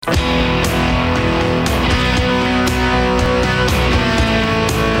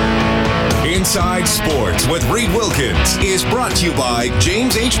Inside Sports with Reed Wilkins is brought to you by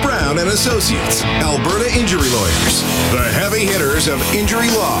James H. Brown and Associates, Alberta Injury Lawyers, the heavy hitters of injury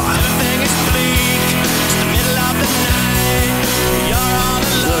law.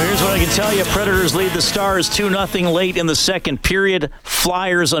 So here's what I can tell you. Predators lead the Stars 2-0 late in the second period.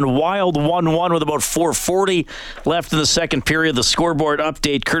 Flyers on wild 1-1 with about 4:40 left in the second period. The scoreboard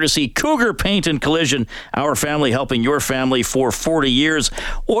update courtesy Cougar Paint and Collision. Our family helping your family for 40 years.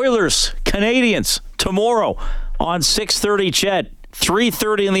 Oilers, Canadians, tomorrow on 6:30 Chet.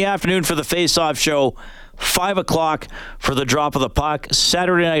 3:30 in the afternoon for the face-off show. 5 o'clock for the drop of the puck.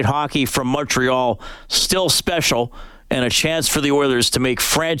 Saturday night hockey from Montreal. Still special. And a chance for the Oilers to make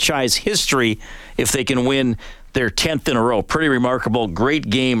franchise history if they can win their 10th in a row. Pretty remarkable. Great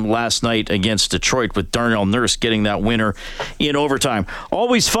game last night against Detroit with Darnell Nurse getting that winner in overtime.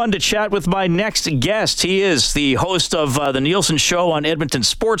 Always fun to chat with my next guest. He is the host of the Neilsen Show on Edmonton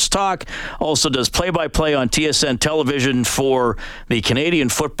Sports Talk. Also does play-by-play on TSN television for the Canadian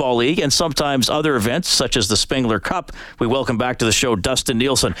Football League and sometimes other events such as the Spengler Cup. We welcome back to the show Dustin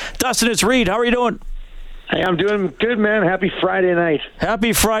Neilsen. Dustin, it's Reed. How are you doing? Hey, I'm doing good, man. Happy Friday night.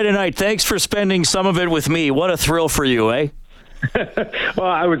 Happy Friday night. Thanks for spending some of it with me. What a thrill for you, eh? Well,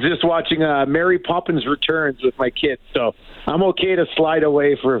 I was just watching Mary Poppins Returns with my kids, so I'm okay to slide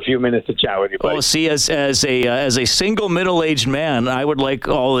away for a few minutes to chat with you, buddy. Oh, see, as a single middle-aged man, I would like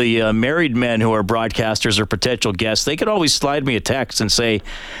all the married men who are broadcasters or potential guests. They could always slide me a text and say,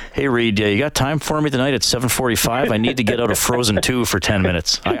 "Hey, Reed, you got time for me tonight at 7:45? I need to get out of Frozen 2 for 10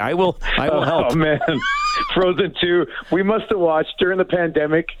 minutes." I will help. Oh man, Frozen 2. We must have watched during the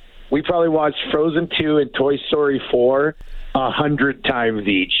pandemic. We probably watched Frozen 2 and Toy Story 4 100 times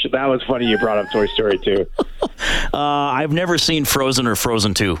each. That was funny you brought up Toy Story 2. I've never seen Frozen or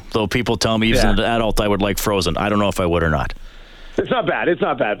Frozen 2, though people tell me as an adult I would like Frozen. I don't know if I would or not. It's not bad. It's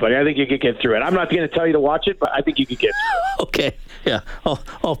not bad, buddy. I think you could get through it. I'm not going to tell you to watch it, but I think you could get through it. Okay. Yeah.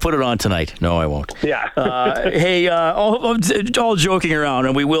 I'll put it on tonight. No, I won't. Yeah. Hey, all joking around,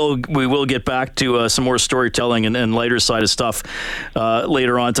 and we will get back to some more storytelling and lighter side of stuff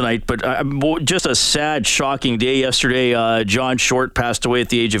later on tonight. But just a sad, shocking day yesterday. John Short passed away at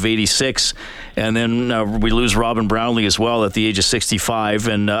the age of 86, and then we lose Robin Brownlee as well at the age of 65.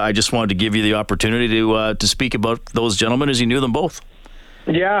 And I just wanted to give you the opportunity to speak about those gentlemen as you knew them both.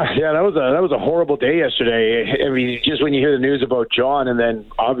 Yeah, that was a horrible day yesterday. I mean, just when you hear the news about John, and then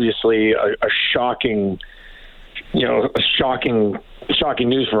obviously a shocking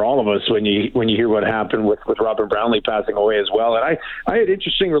news for all of us when you hear what happened with Robin Brownlee passing away as well. And I had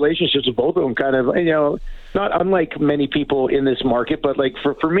interesting relationships with both of them, kind of, not unlike many people in this market, but like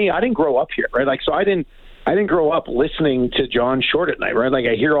for me, I didn't grow up here, right? Like, so I didn't grow up listening to John Short at night, right? Like,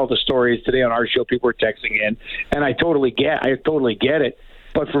 I hear all the stories today on our show, people are texting in, and I totally get it.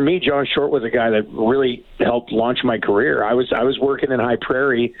 But for me, John Short was a guy that really helped launch my career. I was working in High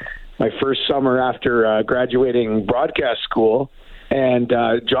Prairie my first summer after graduating broadcast school, and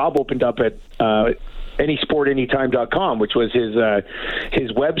job opened up at anysportanytime.com, which was his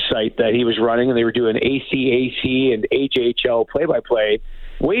website that he was running, and they were doing ACAC and AJHL play-by-play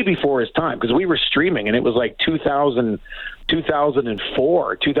way before his time, because we were streaming, and it was like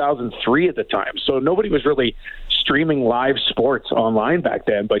 2004, 2003 at the time. So nobody was really streaming live sports online back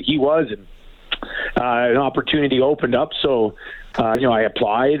then, but he was, and an opportunity opened up. So, I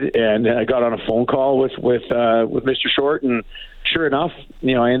applied, and I got on a phone call with Mr. Short, and sure enough,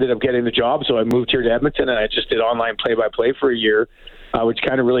 I ended up getting the job. So I moved here to Edmonton, and I just did online play-by-play for a year, which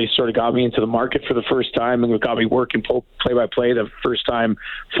kind of really sort of got me into the market for the first time, and got me working play-by-play the first time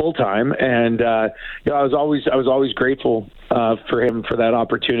full-time. And I was always grateful for him for that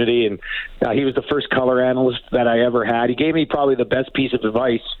opportunity. And he was the first color analyst that I ever had. He gave me probably the best piece of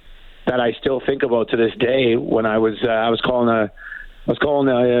advice that I still think about to this day. When I was calling a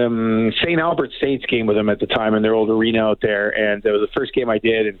St. Albert Saints game with him at the time in their old arena out there, and it was the first game I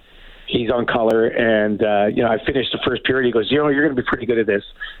did, and he's on color, and I finished the first period. He goes, you're going to be pretty good at this.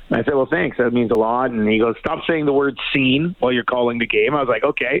 And I said, well, thanks. That means a lot. And he goes, stop saying the word "scene" while you're calling the game. I was like,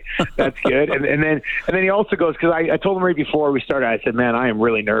 okay, that's good. and then he also goes, because I told him right before we started, I said, man, I am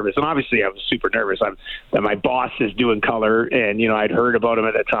really nervous. And obviously I was super nervous. That my boss is doing color, and I'd heard about him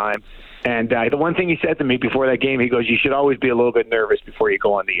at that time. And the one thing he said to me before that game, he goes, you should always be a little bit nervous before you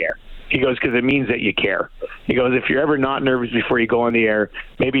go on the air. He goes, because it means that you care. He goes, if you're ever not nervous before you go on the air,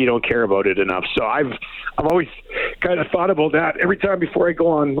 maybe you don't care about it enough. So I've always kind of thought about that every time before I go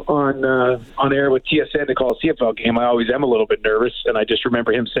on air with TSN to call a CFL game. I always am a little bit nervous, and I just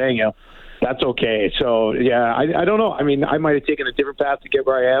remember him saying, that's okay. So yeah, I don't know. I mean, I might have taken a different path to get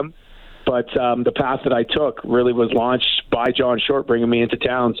where I am, But the path that I took really was launched by John Short bringing me into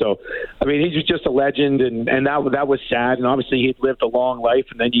town. So, I mean, he's just a legend, and that was sad. And obviously, he'd lived a long life,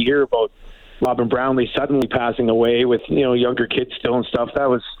 and then you hear about Robin Brownlee suddenly passing away with younger kids still and stuff. That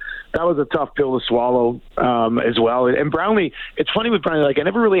was a tough pill to swallow as well. And Brownlee, it's funny with Brownlee, like I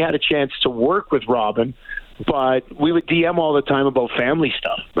never really had a chance to work with Robin, but we would DM all the time about family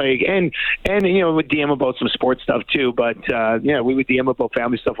stuff, like and we'd DM about some sports stuff too. But we would DM about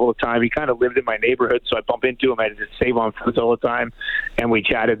family stuff all the time. He kind of lived in my neighborhood, so I bump into him. I had to save on phones all the time, and we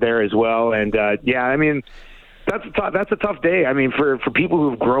chatted there as well. And I mean, that's a tough day. I mean, for people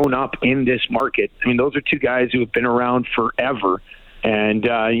who've grown up in this market, I mean, those are two guys who have been around forever. And,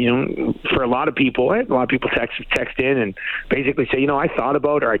 for a lot of people text in and basically say, I thought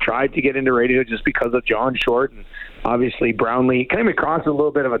about or I tried to get into radio just because of John Short. And obviously Brownlee came across a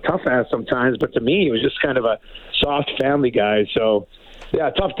little bit of a tough ass sometimes, but to me, he was just kind of a soft family guy. So,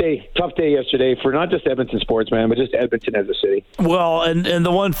 yeah, tough day yesterday for not just Edmonton sports, man, but just Edmonton as a city. Well, and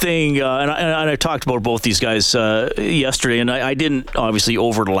the one thing, and I talked about both these guys yesterday, and I didn't obviously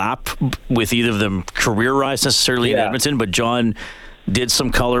overlap with either of them career-wise necessarily in Edmonton, but John did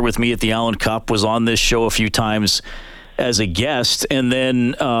some color with me at the Allen Cup, was on this show a few times as a guest, and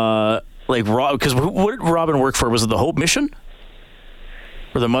then because what did Robin work for? Was it the Hope Mission?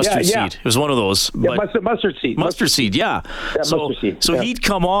 Or the mustard seed. It was one of those. Yeah, mustard seed. Mustard seed, yeah. Mustard seed. So he'd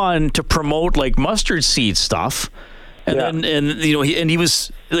come on to promote like mustard seed stuff. And he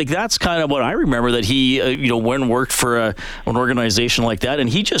was like, that's kind of what I remember, that he when worked for an organization like that, and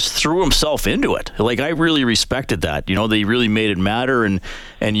he just threw himself into it. Like, I really respected that, that he really made it matter and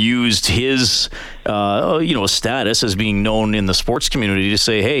used his status as being known in the sports community to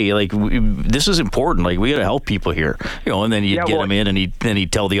say, hey, like, this is important, like, we got to help people here, and then you'd get him in and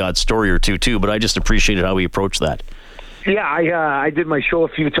he'd tell the odd story or two too. But I just appreciated how he approached that. Yeah, I did my show a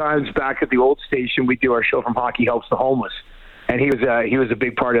few times back at the old station. We do our show from Hockey Helps the Homeless, and he was a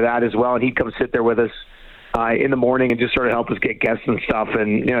big part of that as well. And he'd come sit there with us in the morning and just sort of help us get guests and stuff.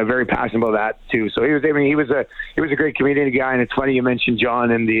 And very passionate about that too. So he was a great community guy. And it's funny you mentioned John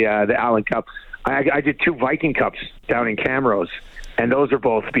and the Allen Cup. I did 2 Viking Cups down in Camrose, and those are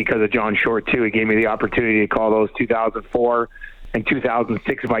both because of John Short too. He gave me the opportunity to call those 2004. And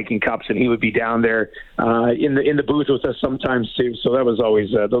 2006 Viking Cups, and he would be down there in the booth with us sometimes too. So that was always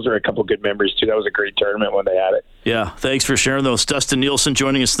those are a couple good memories too. That was a great tournament when they had it. Yeah, thanks for sharing those. Dustin Neilsen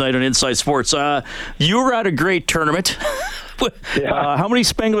joining us tonight on Inside Sports. You were at a great tournament. How many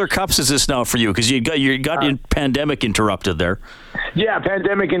Spengler Cups is this now for you? Because you got pandemic interrupted there. Yeah,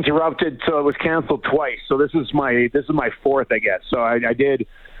 pandemic interrupted, so it was canceled twice. So this is my 4th, I guess. So I did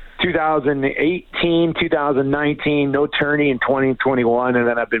 2018, 2019, no tourney in 2021, and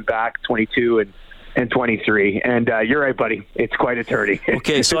then I've been back 22 and 23. And you're right, buddy. It's quite a tourney.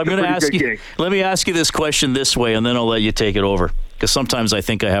 Okay, so I'm going to ask you. Let me ask you this question this way, and then I'll let you take it over. Because sometimes I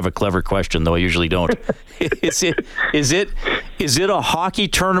think I have a clever question, though I usually don't. Is it a hockey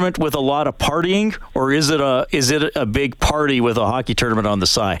tournament with a lot of partying, or is it a big party with a hockey tournament on the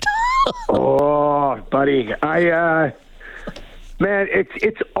side? Oh, buddy, man,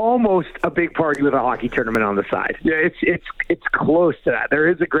 it's almost a big party with a hockey tournament on the side. Yeah, it's close to that. There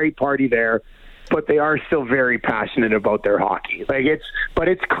is a great party there, but they are still very passionate about their hockey. But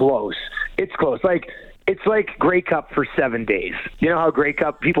it's close. It's close. It's like Grey Cup for 7 days. You know how Grey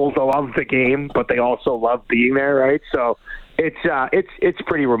Cup people love the game, but they also love being there, right? So it's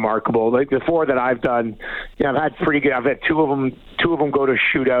pretty remarkable. Like the 4 that I've done, I've had pretty good. I've had two of them go to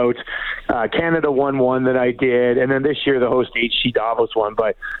shootout. Canada won one that I did, and then this year the host HC Davos won.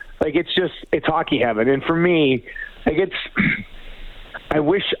 But it's hockey heaven. And for me, I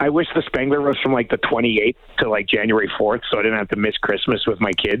wish the Spengler was from the 28th to January 4th, so I didn't have to miss Christmas with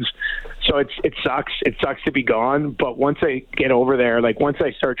my kids. So it sucks. It sucks to be gone. But once I get over there, once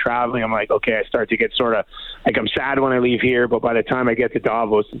I start traveling, I'm okay. I start to get sort of I'm sad when I leave here, but by the time I get to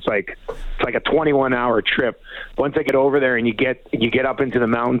Davos, it's like a 21-hour trip. Once I get over there and you get up into the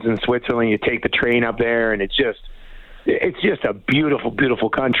mountains in Switzerland, you take the train up there, and it's just a beautiful, beautiful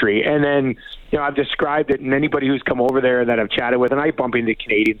country. And then, I've described it, and anybody who's come over there that I've chatted with, and I bump into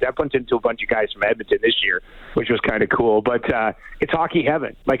Canadians. I bumped into a bunch of guys from Edmonton this year, which was kind of cool. But it's hockey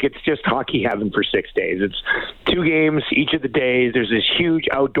heaven. It's just hockey heaven for 6 days. It's 2 games each of the days. There's this huge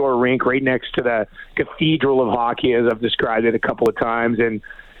outdoor rink right next to the cathedral of hockey, as I've described it a couple of times. And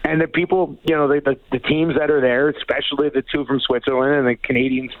the people, the teams that are there, especially the 2 from Switzerland and the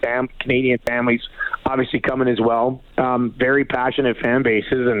Canadian families, obviously coming as well. Very passionate fan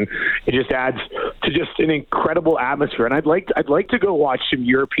bases, and it just adds to just an incredible atmosphere. And I'd like to go watch some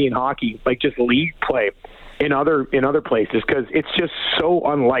European hockey, just league play in other places, because it's just so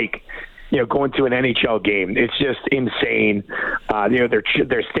unlike going to an NHL game. It's just insane.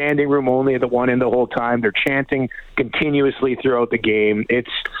 They're standing room only at the one end the whole time. They're chanting continuously throughout the game. It's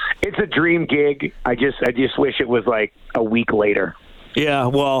a dream gig. I just wish it was like a week later. Yeah,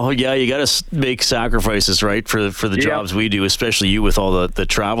 well, you got to make sacrifices, right, for the jobs we do, especially you with all the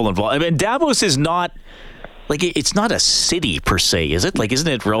travel involved. I mean, Davos is not it's not a city per se, is it? Like, isn't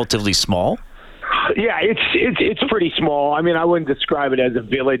it relatively small? Yeah, it's pretty small. I mean, I wouldn't describe it as a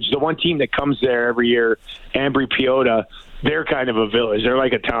village. The one team that comes there every year, Ambry Piotta, they're kind of a village. They're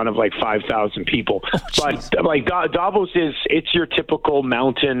like a town of like 5,000 people. But like Davos it's your typical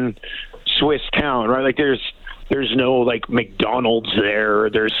mountain Swiss town, right? Like there's no like McDonald's there.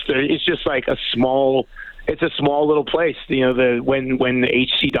 It's just like a small little place. When the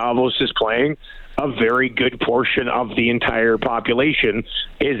HC Davos is playing, a very good portion of the entire population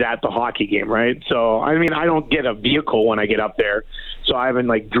is at the hockey game, right? So, I mean, I don't get a vehicle when I get up there, so I haven't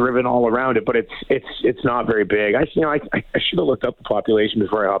like driven all around it, but it's not very big. I should have looked up the population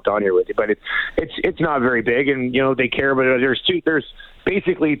before I hopped on here with you, but it's not very big, and they care about it. There's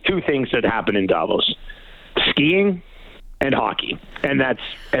basically two things that happen in Davos: skiing and hockey, and that's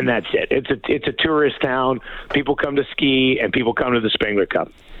it. It's a tourist town. People come to ski and people come to the Spengler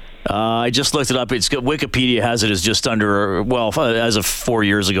Cup. I just looked it up. Wikipedia has it as just under, as of 4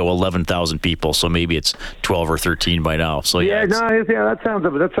 years ago, 11,000 people. So maybe it's 12 or 13 by now. So that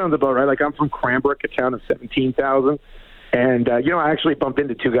sounds about right. Like I'm from Cranbrook, a town of 17,000, and I actually bumped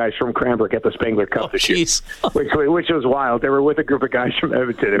into two guys from Cranbrook at the Spengler Cup this year, which was wild. They were with a group of guys from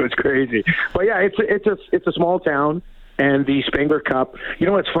Edmonton. It was crazy. But yeah, it's a small town, and the Spengler Cup. You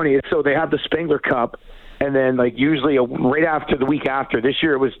know what's funny? So they have the Spengler Cup. And then, like, usually right after the week after, this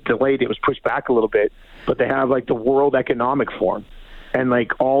year it was delayed. It was pushed back a little bit. But they have, like, the World Economic Forum. And,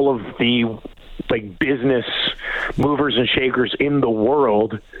 like, all of the, like, business movers and shakers in the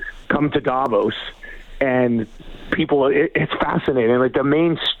world come to Davos. And people, it's fascinating. Like, the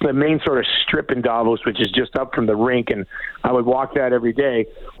main sort of strip in Davos, which is just up from the rink, and I would walk that every day.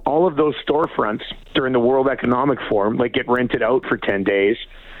 All of those storefronts during the World Economic Forum, like, get rented out for 10 days.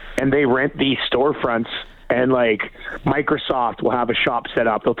 And they rent these storefronts, and like Microsoft will have a shop set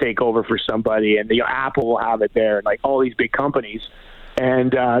up. They'll take over for somebody, and Apple will have it there, and like all these big companies,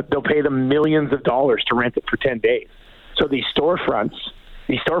 and they'll pay them millions of dollars to rent it for 10 days. So these storefronts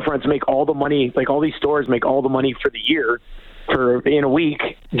make all the money. Like all these stores make all the money for the year, in a week,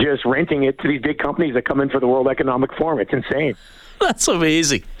 just renting it to these big companies that come in for the World Economic Forum. It's insane. That's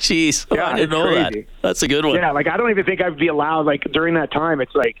amazing. Jeez. Yeah, I didn't know crazy. that. That's a good one. Yeah, like I don't even think I'd be allowed, like during that time,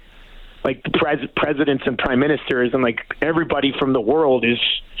 it's like the presidents and prime ministers and like everybody from the world is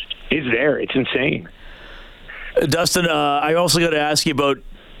there. It's insane. Dustin, I also got to ask you about,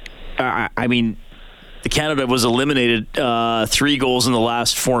 Canada was eliminated 3 goals in the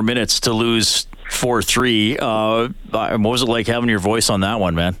last 4 minutes to lose 4-3. What was it like having your voice on that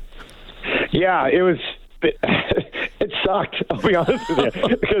one, man? Yeah, it was... It sucked, I'll be honest with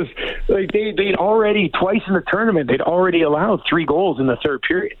you, because like they'd already, twice in the tournament, they'd already allowed 3 goals in the third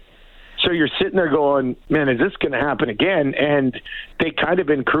period. So you're sitting there going, man, is this going to happen again? And they kind of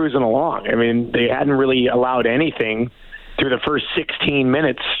been cruising along. I mean, they hadn't really allowed anything through the first 16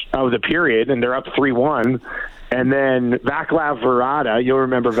 minutes of the period, and they're up 3-1. And then Vaclav Varada, you'll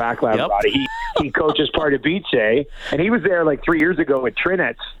remember Vaclav Varada. He coaches Pardubice, and he was there like 3 years ago with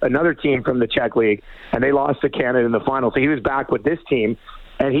Trinec, another team from the Czech League, and they lost to Canada in the final. So he was back with this team,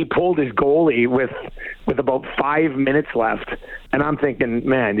 and he pulled his goalie with about 5 minutes left. And I'm thinking,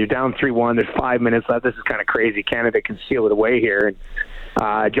 man, you're down 3-1. There's 5 minutes left. This is kind of crazy. Canada can seal it away here.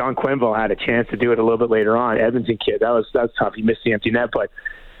 And John Quenneville had a chance to do it a little bit later on. Edmonton kid, that was tough. He missed the empty net, but.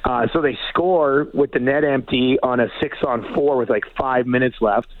 So they score with the net empty on a 6-on-4 with like 5 minutes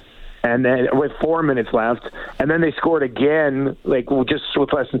left, and then with 4 minutes left, and then they scored again like just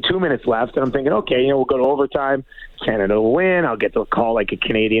with less than 2 minutes left. And I'm thinking, okay, we'll go to overtime. Canada will win. I'll get to call like a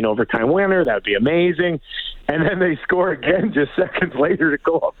Canadian overtime winner. That would be amazing. And then they score again just seconds later to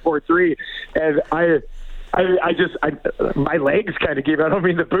go up 4-3, and my legs kind of gave out on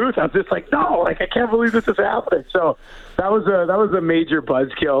me in the booth. I was just like, no, like I can't believe this is happening. So that was a major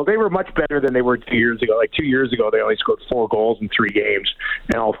buzzkill. They were much better than they were 2 years ago. Like 2 years ago, they only scored 4 goals in 3 games,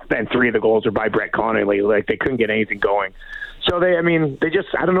 and 3 of the goals are by Brett Connolly. Like they couldn't get anything going. So they just,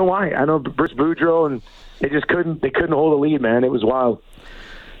 I don't know why. I know Bruce Boudreau, and they couldn't hold a lead, man. It was wild.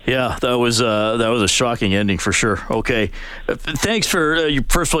 Yeah, that was a shocking ending for sure. Okay, thanks for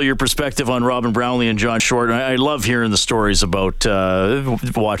first of all your perspective on Robin Brownlee and John Short. I love hearing the stories about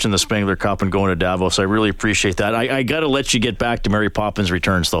watching the Spengler Cup and going to Davos. I really appreciate that. I got to let you get back to Mary Poppins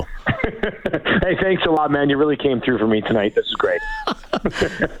Returns, though. Hey, thanks a lot, man. You really came through for me tonight. This is great.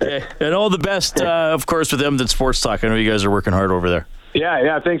 And all the best, of course, with Edmonton Sports Talk. I know you guys are working hard over there.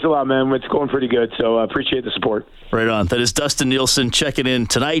 Yeah, thanks a lot, man. It's going pretty good, so appreciate the support. Right on. That is Dustin Neilsen checking in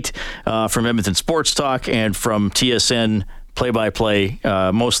tonight from Edmonton Sports Talk and from TSN play-by-play,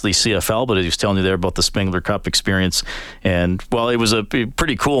 mostly CFL, but he was telling you there about the Spengler Cup experience. And, well, it was a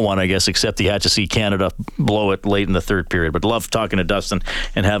pretty cool one, I guess, except he had to see Canada blow it late in the third period. But love talking to Dustin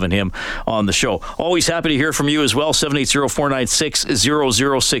and having him on the show. Always happy to hear from you as well,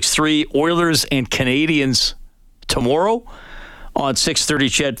 780-496-0063. Oilers and Canadians tomorrow on 6:30,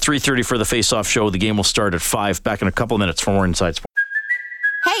 Ched, 3:30 for the face-off show. The game will start at 5. Back in a couple of minutes for more Inside Sports.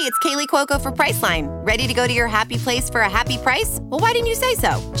 Hey, it's Kaylee Cuoco for Priceline. Ready to go to your happy place for a happy price? Well, why didn't you say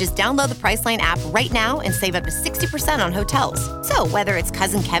so? Just download the Priceline app right now and save up to 60% on hotels. So whether it's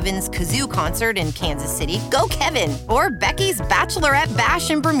Cousin Kevin's Kazoo Concert in Kansas City, go Kevin, or Becky's Bachelorette Bash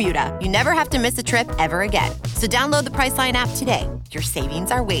in Bermuda, you never have to miss a trip ever again. So download the Priceline app today. Your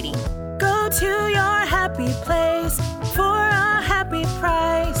savings are waiting. Go to your happy place for a happy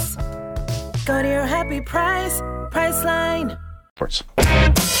price. Go to your happy price, Priceline.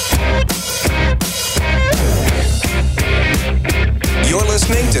 You're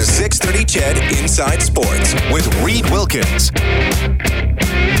listening to 630 Ched Inside Sports with Reed Wilkins.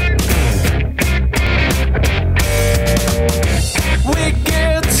 We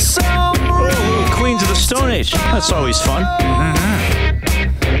get some Queens of the Stone Age. That's always fun.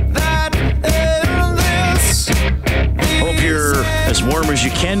 Hope you're as warm as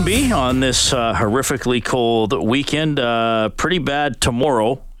you can be on this horrifically cold weekend. Pretty bad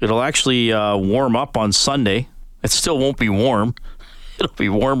tomorrow. It'll actually warm up on Sunday. It still won't be warm. It'll be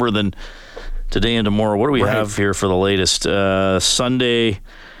warmer than today and tomorrow. What do we have here for the latest? Sunday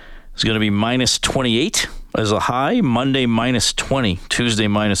is going to be minus 28 as a high. Monday minus 20. Tuesday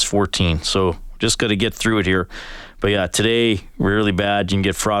minus 14. So just got to get through it here. But yeah, today really bad. You can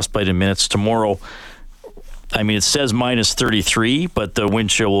get frostbite in minutes. Tomorrow, I mean, it says minus 33, but the wind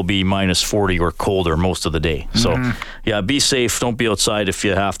chill will be minus 40 or colder most of the day. So, yeah, be safe. Don't be outside if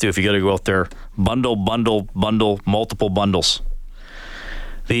you have to. If you got to go out there, bundle, multiple bundles.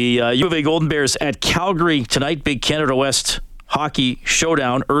 The U of A Golden Bears at Calgary tonight. Big Canada West hockey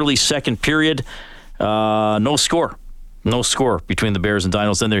showdown. Early second period. No score. No score between the Bears and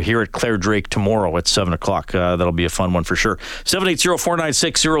Dinos. Then they're here at Claire Drake tomorrow at 7 o'clock. That'll be a fun one for sure.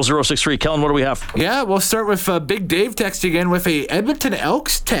 780-496-0063. Kellen, what do we have? Yeah, we'll start with Big Dave texting in with a Edmonton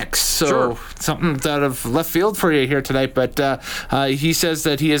Elks text. So sure. Something out of left field for you here tonight. But he says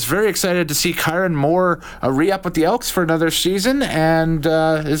that he is very excited to see Kyron Moore re-up with the Elks for another season and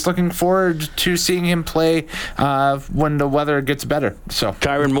is looking forward to seeing him play when the weather gets better. So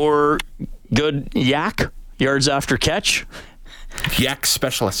Kyron Moore, good yak. Yards after catch. Yak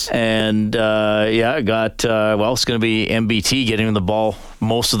specialist. And, it's going to be MBT getting him the ball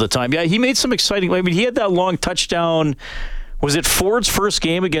most of the time. Yeah, he made some exciting, I mean, he had that long touchdown. Was it Ford's first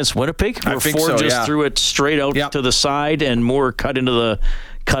game against Winnipeg? I think so, just threw it straight out to the side and Moore cut a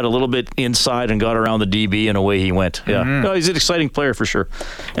little bit inside and got around the DB and away he went. Yeah. No, he's an exciting player for sure.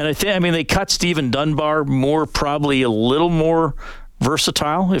 And they cut Stephen Dunbar. Moore probably a little more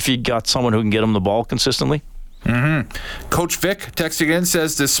versatile if you got someone who can get him the ball consistently. Coach Vic texting in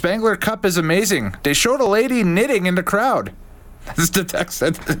says the Spengler Cup is amazing. They showed a lady knitting in the crowd. That's the text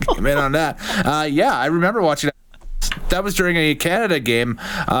that came in on that. I remember watching that. That was during a Canada game.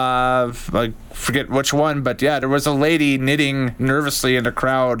 I forget which one, but yeah, there was a lady knitting nervously in the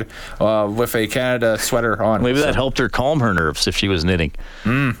crowd with a Canada sweater on. Maybe that helped her calm her nerves if she was knitting.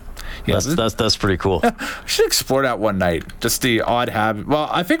 Yeah, that's pretty cool. We should explore that one night. Just the odd habit. Well,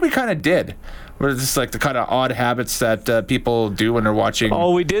 I think we kind of did. We're just like the kind of odd habits that people do when they're watching.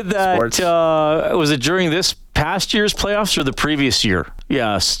 Oh, we did that. Sports. Was it during this past year's playoffs or the previous year?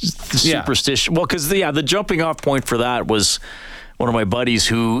 Yeah, superstition. Well, because the jumping off point for that was one of my buddies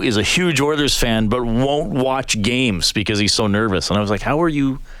who is a huge Oilers fan but won't watch games because he's so nervous. And I was like, how are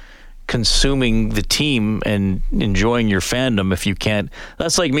you consuming the team and enjoying your fandom if you can't?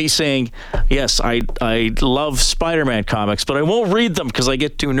 That's like me saying, yes, I love Spider-Man comics, but I won't read them because I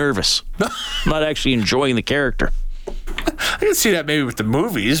get too nervous. I'm not actually enjoying the character. I can see that maybe with the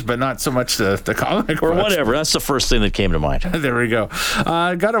movies, but not so much the comic or books. Whatever. That's the first thing that came to mind. There we go.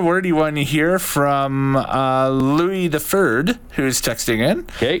 Got a wordy one here from Louis the Third, who's texting in.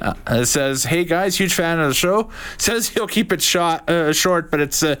 Okay. It says, "Hey guys, huge fan of the show. Says he'll keep it short, but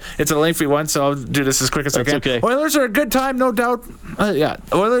it's a lengthy one, so I'll do this as quick as I can. Okay. Oilers are a good time, no doubt.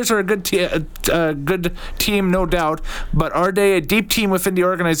 Oilers are a good team, no doubt. But are they a deep team within the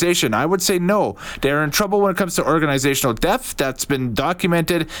organization? I would say no. They are in trouble when it comes to organizational depth. stuff that's been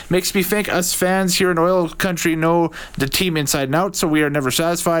documented. Makes me think us fans here in oil country know the team inside and out, so we are never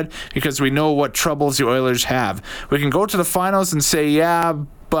satisfied because we know what troubles the Oilers have. We can go to the finals and say, yeah,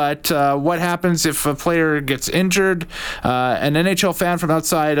 but what happens if a player gets injured? An NHL fan from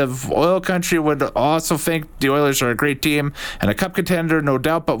outside of oil country would also think the Oilers are a great team and a cup contender, no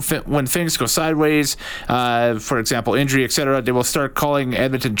doubt. But when things go sideways, for example, injury, etc., they will start calling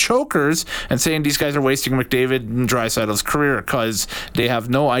Edmonton chokers and saying these guys are wasting McDavid and Draisaitl's career because they have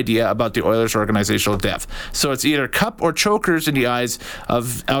no idea about the Oilers' organizational depth. So it's either cup or chokers in the eyes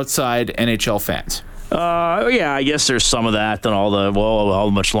of outside NHL fans. Yeah, I guess there's some of that. Then how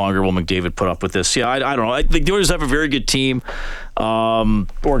much longer will McDavid put up with this? Yeah, I don't know. I think the Oilers have a very good team,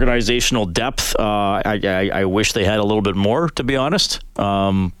 organizational depth. I wish they had a little bit more, to be honest.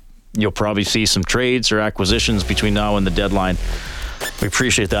 You'll probably see some trades or acquisitions between now and the deadline. We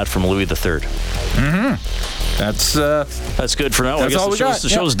appreciate that from Louis III. Mm-hmm. That's good for now. I guess the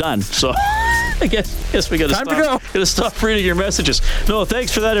show's done. So I guess we got to stop reading your messages. No,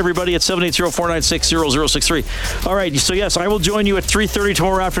 thanks for that, everybody, at 780-496-0063. All right, so yes, I will join you at 3:30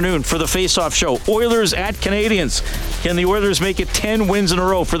 tomorrow afternoon for the Face-Off Show. Oilers at Canadians. Can the Oilers make it 10 wins in a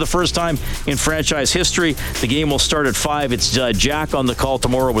row for the first time in franchise history? The game will start at 5. It's Jack on the call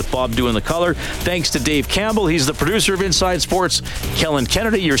tomorrow with Bob doing the color. Thanks to Dave Campbell. He's the producer of Inside Sports. Kellen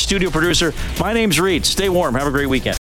Kennedy, your studio producer. My name's Reed. Stay warm. Have a great weekend.